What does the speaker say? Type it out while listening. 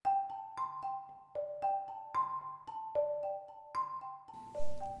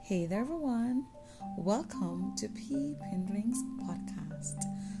Hey there, everyone. Welcome to Peepindling's podcast.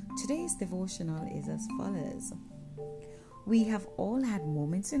 Today's devotional is as follows. We have all had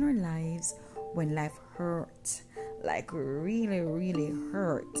moments in our lives when life hurt, like really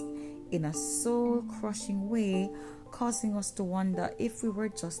hurt, in a soul-crushing way, causing us to wonder if we were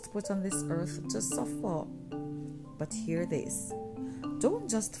just put on this earth to suffer. But hear this. Don't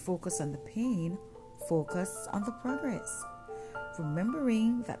just focus on the pain, focus on the progress.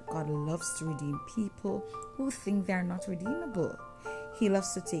 Remembering that God loves to redeem people who think they are not redeemable. He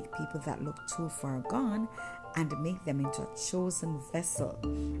loves to take people that look too far gone and make them into a chosen vessel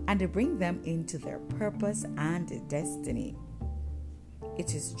and to bring them into their purpose and destiny.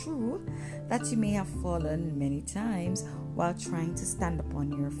 It is true that you may have fallen many times while trying to stand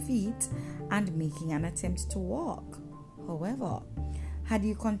upon your feet and making an attempt to walk. However, had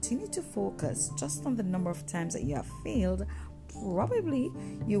you continued to focus just on the number of times that you have failed, probably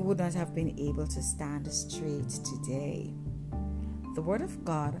you would not have been able to stand straight today. The Word of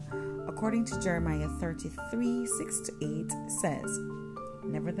God, according to Jeremiah 33:6-8, says,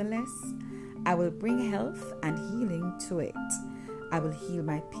 "Nevertheless, I will bring health and healing to it. I will heal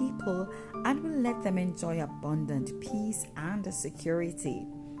my people and will let them enjoy abundant peace and security.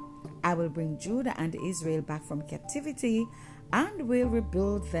 I will bring Judah and Israel back from captivity and will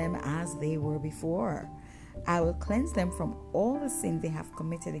rebuild them as they were before. I will cleanse them from all the sin they have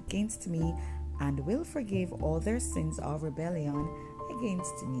committed against me and will forgive all their sins of rebellion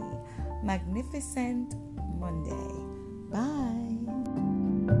against me." Magnificent Monday. Bye.